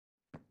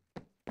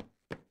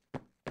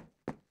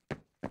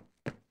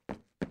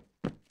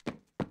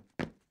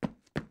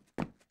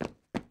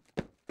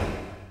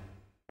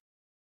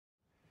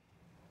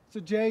So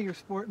Jay, you're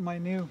sporting my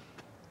new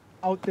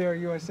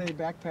OutThereUSA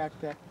backpack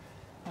that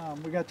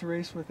we got to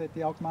race with at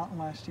the Elk Mountain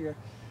last year.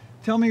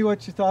 Tell me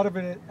what you thought of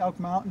it at Elk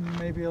Mountain,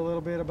 maybe a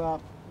little bit about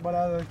what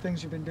other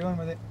things you've been doing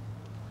with it.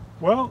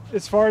 Well,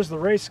 as far as the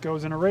race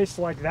goes, in a race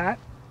like that,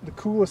 the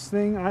coolest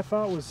thing I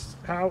thought was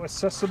how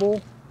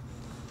accessible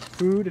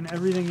food and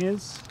everything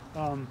is.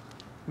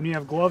 When you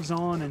have gloves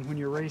on and when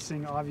you're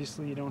racing,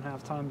 obviously you don't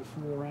have time to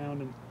fool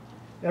around, and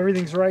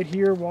everything's right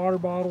here. Water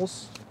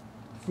bottles,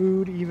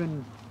 food,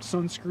 even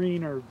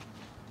sunscreen or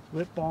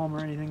lip balm or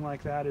anything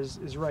like that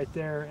is right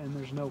there, and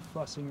there's no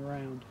fussing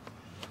around.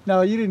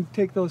 Now, you didn't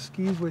take those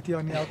skis with you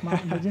on the Elk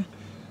Mountain, did you?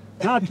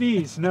 Not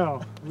these,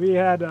 no. We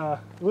had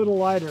a little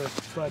lighter,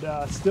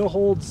 but still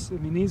holds. I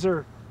mean, these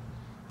are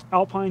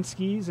alpine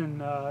skis, and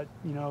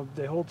you know,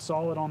 they hold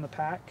solid on the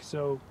pack,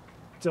 so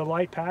it's a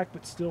light pack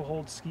but still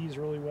holds skis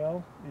really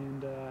well.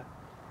 And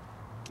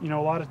you know,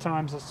 a lot of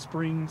times with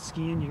spring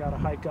skiing you got to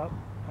hike up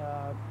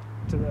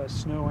to the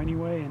snow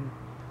anyway, and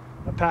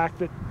a pack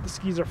that the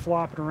skis are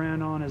flopping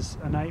around on is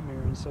a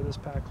nightmare, and so this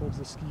pack holds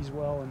the skis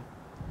well, and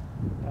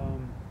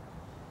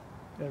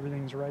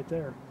everything's right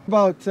there.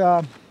 About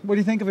what do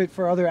you think of it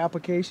for other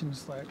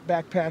applications like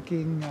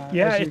backpacking?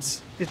 Yeah,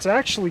 it's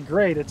actually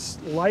great.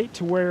 It's light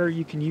to where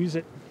you can use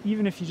it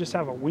even if you just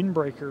have a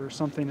windbreaker or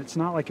something. It's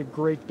not like a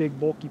great big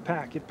bulky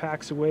pack. It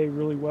packs away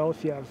really well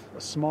if you have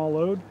a small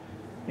load,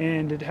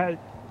 and it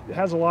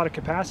has a lot of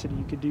capacity.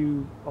 You could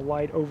do a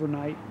light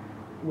overnight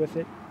with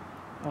it,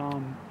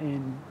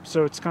 and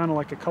so it's kind of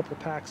like a couple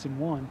packs in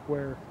one,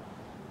 where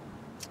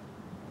it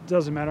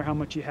doesn't matter how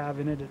much you have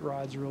in it, it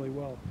rides really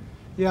well.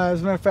 Yeah,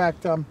 as a matter of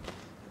fact,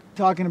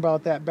 talking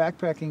about that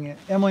backpacking,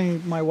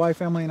 Emily, my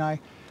wife Emily, and I,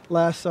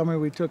 last summer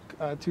we took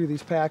two of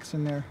these packs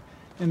in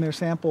their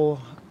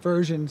sample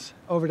versions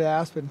over to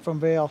Aspen from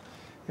Vail,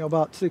 you know,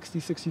 about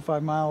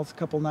 60-65 miles, a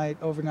couple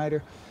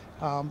overnighter,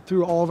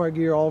 through all of our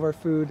gear, all of our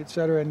food,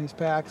 etc., in these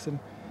packs, and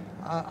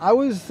I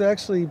was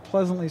actually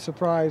pleasantly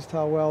surprised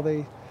how well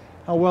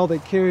they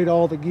carried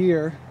all the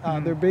gear.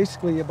 They're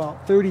basically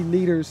about 30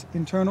 liters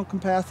internal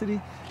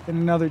capacity and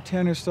another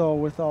 10 or so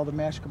with all the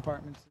mesh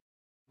compartments.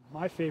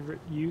 My favorite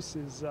use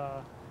is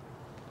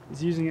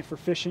using it for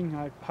fishing.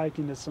 I hike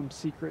into some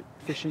secret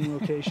fishing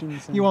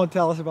locations. You won't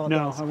tell us about that?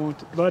 No, I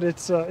won't. But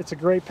it's a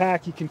great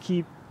pack. You can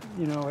keep,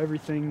 you know,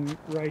 everything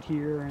right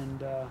here,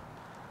 and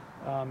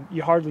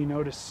you hardly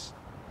notice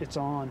it's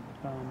on.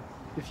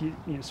 If you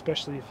know,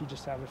 especially if you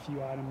just have a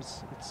few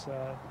items, it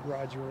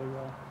rides really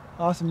well.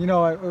 Awesome. You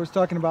know, I was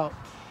talking about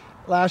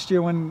last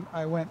year when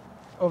I went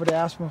over to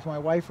Aspen with my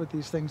wife with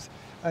these things.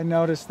 I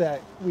noticed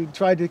that we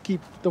tried to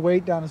keep the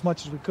weight down as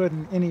much as we could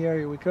in any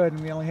area we could,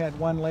 and we only had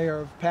one layer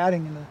of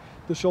padding in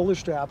the shoulder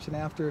straps, and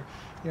after,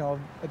 you know,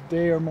 a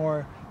day or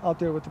more out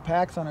there with the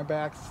packs on our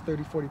backs,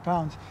 30-40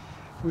 pounds,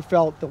 we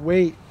felt the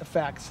weight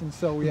effects, and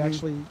so we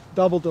actually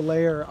doubled the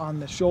layer on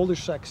the shoulder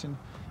section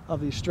of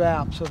these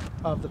straps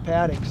of the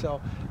padding. So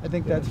I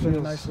think that's been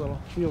a nice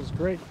little... Feels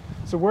great.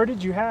 So where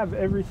did you have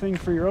everything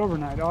for your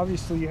overnight?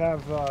 Obviously you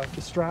have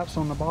the straps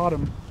on the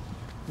bottom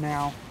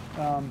now.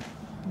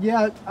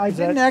 Yeah, I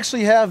didn't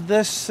actually have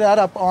this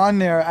setup on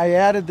there. I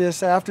added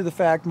this after the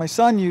fact. My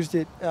son used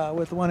it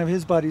with one of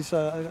his buddies in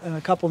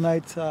a couple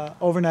nights,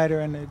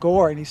 overnighter in the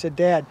Gore, and he said,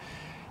 "Dad,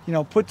 you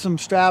know, put some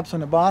straps on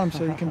the bottom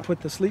so you can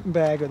put the sleeping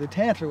bag or the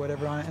tent or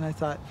whatever on it." And I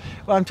thought,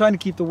 well, I'm trying to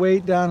keep the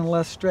weight down, and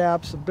less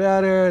straps the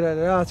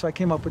better. So I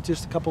came up with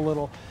just a couple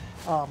little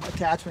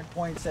attachment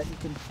points that you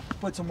can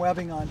put some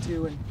webbing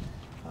onto, and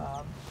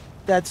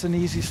that's an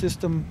easy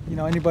system. You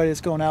know, anybody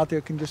that's going out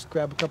there can just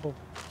grab a couple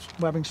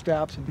webbing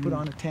straps and put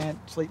on a tent,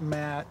 sleeping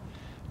mat,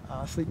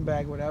 sleeping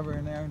bag, whatever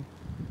in there.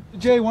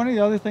 And Jay, one of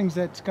the other things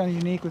that's kind of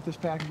unique with this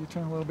package, you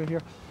turn a little bit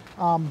here,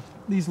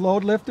 these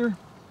load lifter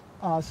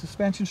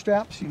suspension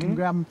straps, you can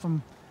grab them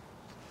from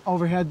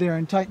overhead there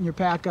and tighten your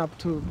pack up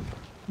to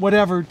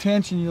whatever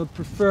tension you'd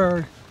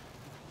prefer,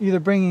 either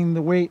bringing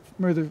the weight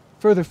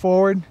further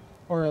forward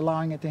or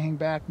allowing it to hang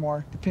back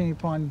more, depending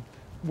upon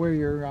where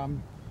you're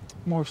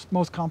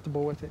most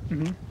comfortable with it.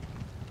 And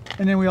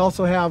then we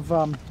also have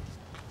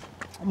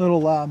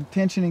little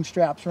tensioning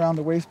straps around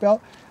the waist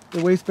belt.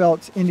 The waist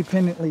belt's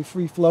independently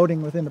free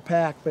floating within the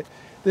pack, but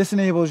this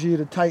enables you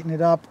to tighten it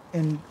up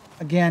and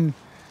again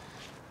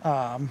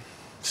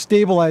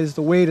stabilize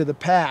the weight of the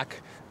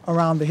pack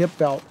around the hip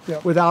belt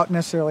without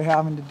necessarily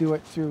having to do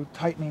it through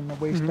tightening the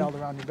waist belt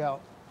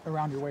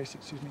around your waist,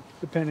 excuse me.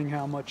 Depending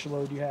how much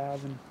load you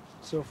have and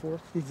so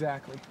forth.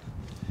 Exactly.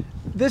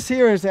 This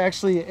here is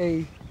actually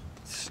a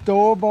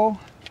stowable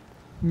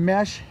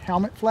mesh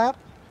helmet flap,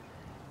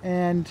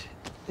 and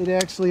it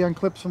actually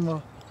unclips from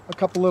a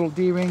couple little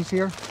D-rings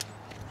here.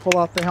 Pull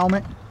out the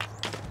helmet,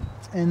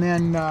 and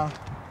then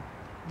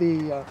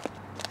the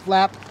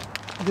flap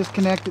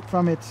disconnected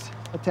from its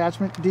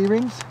attachment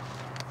D-rings,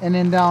 and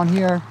then down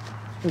here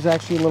there's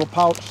actually a little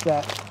pouch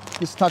that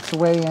just tucks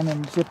away in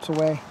and zips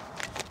away.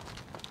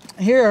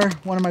 Here,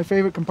 one of my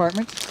favorite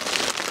compartments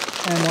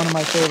and one of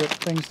my favorite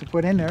things to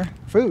put in there,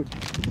 food.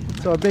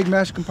 So a big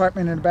mesh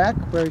compartment in the back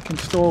where you can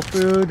store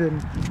food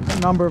and a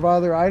number of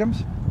other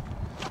items.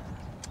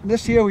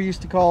 This here we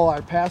used to call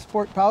our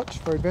passport pouch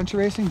for adventure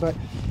racing, but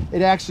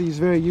it actually is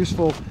very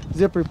useful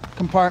zipper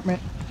compartment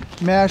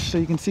mesh, so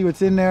you can see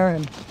what's in there,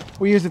 and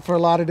we use it for a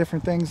lot of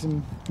different things.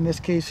 And in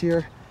this case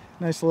here,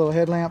 nice little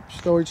headlamp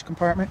storage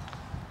compartment.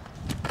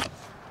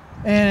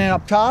 And then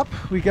up top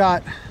we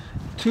got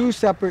two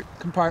separate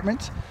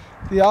compartments.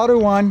 The outer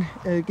one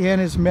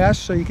again is mesh,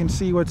 so you can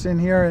see what's in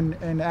here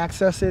and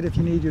access it if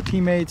you need your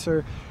teammates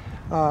or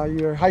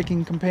your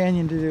hiking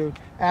companion to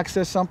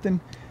access something.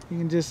 You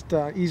can just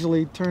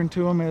easily turn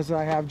to them, as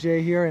I have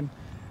Jay here, and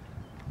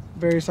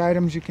various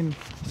items you can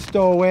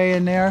stow away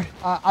in there.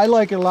 I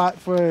like it a lot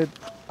for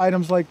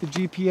items like the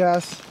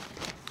GPS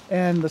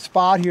and the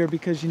spot here,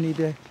 because you need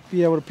to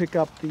be able to pick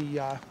up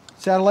the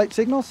satellite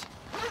signals.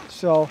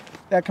 So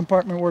that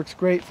compartment works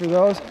great for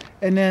those.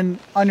 And then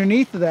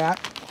underneath of that,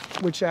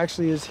 which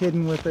actually is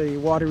hidden with a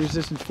water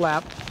resistant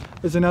flap,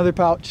 is another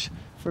pouch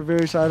for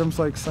various items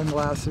like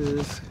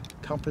sunglasses,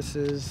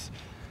 compasses,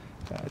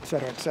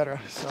 etc.,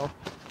 etc. So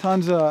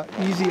tons of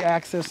easy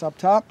access up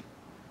top.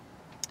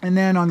 And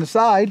then on the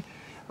side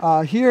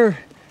here,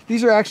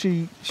 these are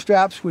actually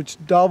straps which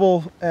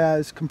double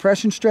as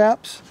compression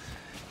straps,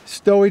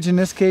 stowage in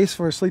this case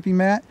for a sleeping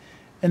mat.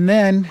 And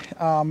then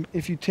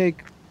if you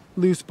take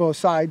loose both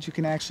sides, you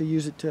can actually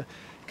use it to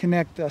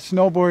connect a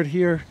snowboard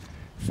here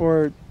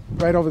for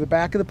right over the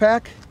back of the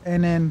pack.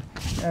 And then,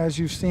 as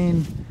you've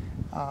seen,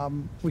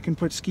 we can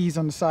put skis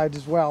on the sides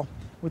as well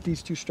with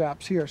these two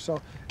straps here.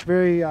 So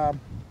very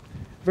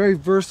very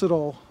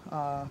versatile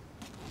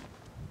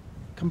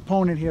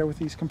component here with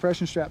these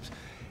compression straps.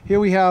 Here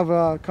we have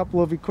a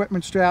couple of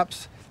equipment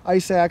straps,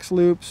 ice axe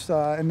loops.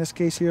 In this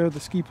case here, the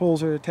ski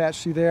poles are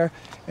attached through there,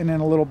 and then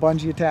a little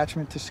bungee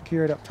attachment to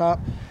secure it up top.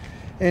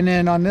 And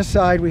then on this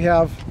side we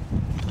have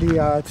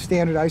the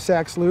standard ice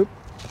axe loop,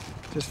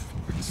 just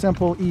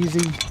simple,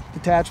 easy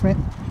detachment,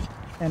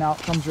 and out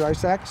comes your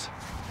ice axe.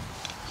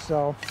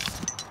 So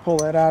pull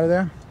that out of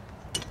there.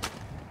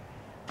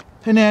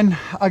 And then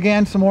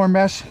again, some more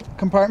mesh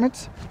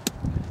compartments.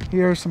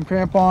 Here's some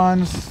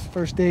crampons,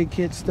 first aid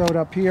kit stowed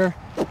up here.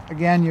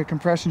 Again, your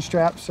compression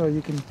straps, so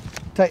you can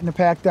tighten the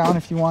pack down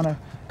if you want to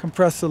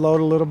compress the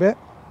load a little bit.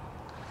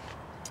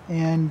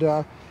 And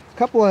a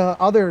couple of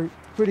other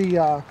pretty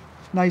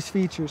nice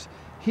features.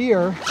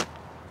 Here,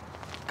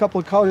 a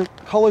couple of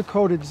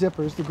color-coded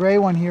zippers. The gray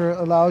one here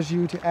allows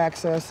you to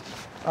access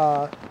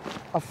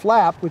a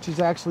flap, which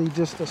is actually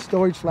just a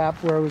storage flap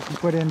where we can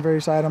put in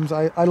various items.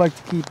 I like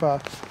to keep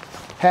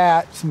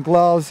hats, some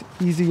gloves,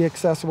 easy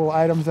accessible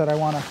items that I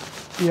want to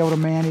be able to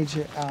manage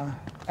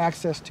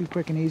access to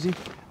quick and easy.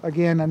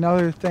 Again,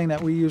 another thing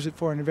that we use it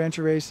for in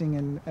adventure racing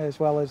and as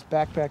well as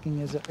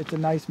backpacking is it's a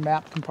nice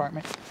map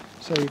compartment,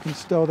 so you can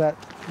stow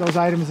those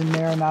items in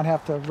there and not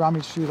have to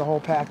rummage through the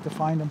whole pack to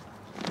find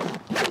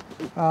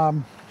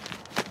them.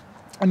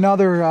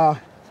 Another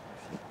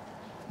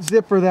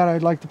zipper that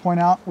I'd like to point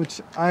out,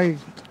 which I'm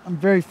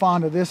very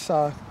fond of this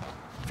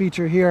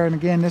feature here, and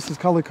again, this is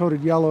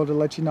color-coded yellow to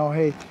let you know,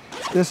 hey,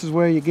 this is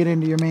where you get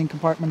into your main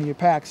compartment of your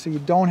pack, so you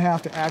don't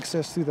have to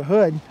access through the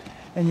hood,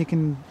 and you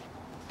can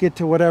get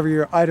to whatever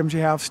your items you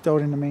have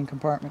stowed in the main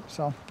compartment.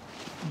 So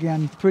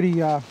again,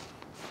 pretty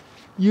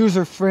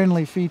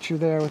user-friendly feature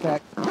there with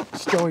that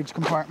storage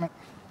compartment.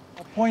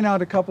 I'll point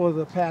out a couple of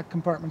the pack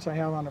compartments I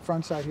have on the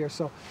front side here.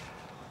 So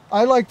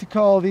I like to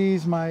call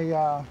these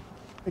my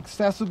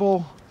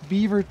accessible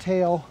beaver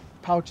tail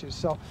pouches.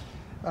 So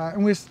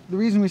and the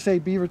reason we say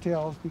beaver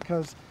tail is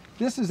because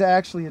this is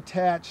actually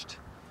attached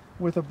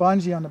with a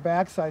bungee on the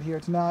back side here.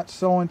 It's not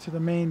sewn to the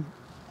main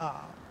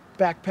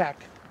backpack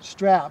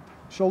strap,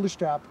 shoulder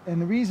strap,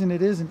 and the reason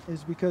it isn't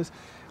is because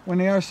when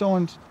they are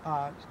sewn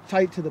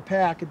tight to the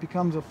pack, it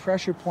becomes a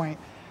pressure point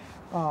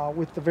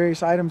with the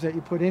various items that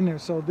you put in there.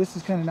 So this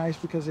is kind of nice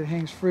because it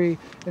hangs free,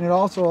 and it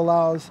also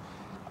allows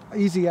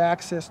easy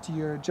access to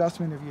your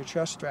adjustment of your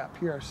chest strap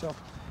here. So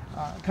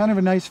kind of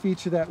a nice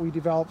feature that we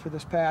developed for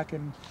this pack,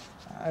 and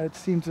it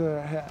seems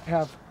to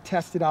have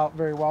tested out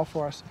very well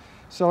for us.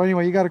 So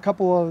anyway, you got a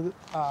couple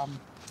of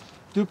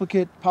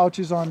duplicate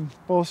pouches on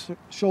both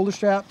shoulder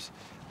straps.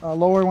 A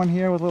lower one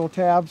here with a little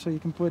tab, so you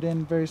can put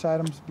in various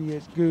items, be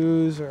it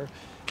goos or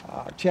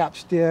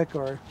chapstick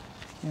or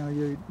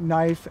your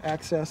knife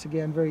access.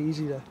 Again, very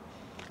easy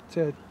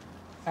to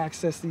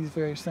access these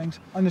various things.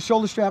 On the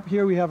shoulder strap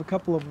here, we have a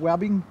couple of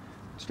webbing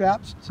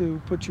straps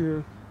to put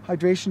your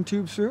hydration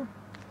tubes through,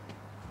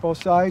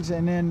 both sides.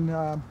 And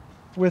then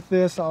with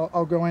this,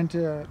 I'll go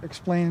into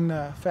explaining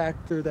the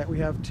factor that we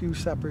have two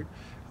separate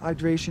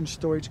hydration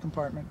storage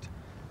compartment,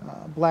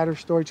 bladder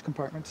storage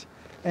compartments.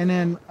 And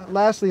then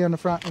lastly, on the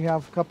front, we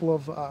have a couple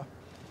of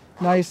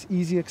nice,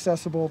 easy,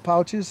 accessible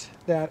pouches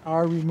that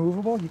are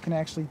removable. You can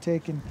actually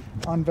take and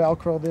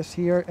unvelcro this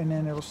here, and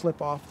then it'll slip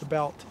off the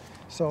belt.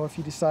 So if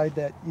you decide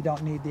that you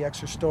don't need the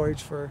extra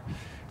storage for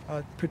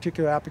a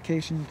particular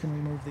application, you can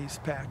remove these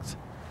packs.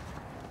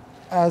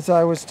 As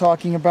I was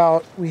talking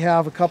about, we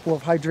have a couple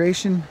of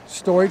hydration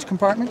storage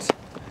compartments.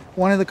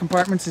 One of the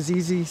compartments is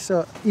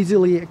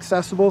easily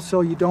accessible,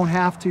 so you don't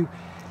have to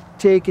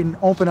take and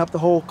open up the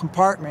whole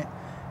compartment.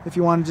 If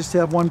you want to just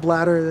have one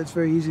bladder, that's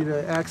very easy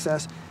to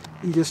access.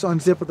 You just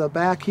unzip the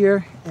back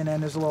here, and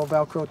then there's a little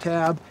Velcro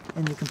tab,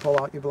 and you can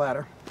pull out your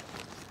bladder.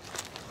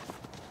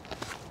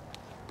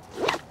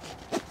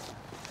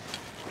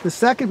 The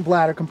second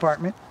bladder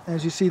compartment,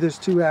 as you see there's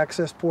 2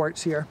 access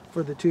ports here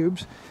for the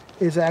tubes,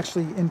 is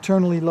actually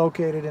internally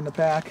located in the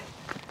pack.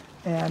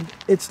 And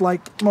it's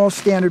like most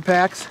standard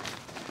packs.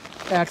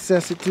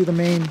 Access it to the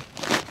main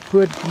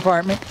hood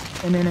compartment,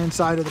 and then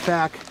inside of the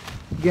pack,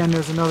 again,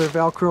 there's another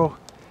Velcro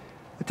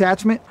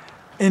attachment,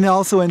 and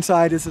also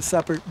inside is a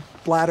separate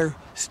bladder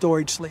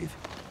storage sleeve.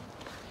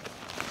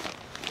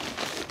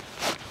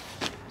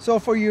 So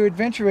for your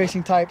adventure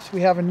racing types,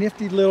 we have a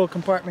nifty little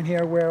compartment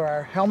here where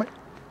our helmet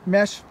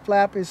mesh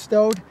flap is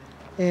stowed,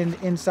 and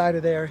inside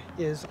of there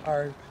is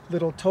our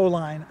little tow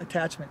line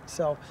attachment.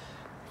 So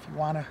if you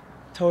want to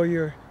tow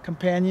your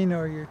companion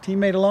or your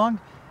teammate along,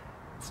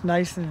 it's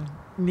nice and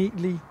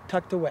neatly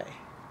tucked away.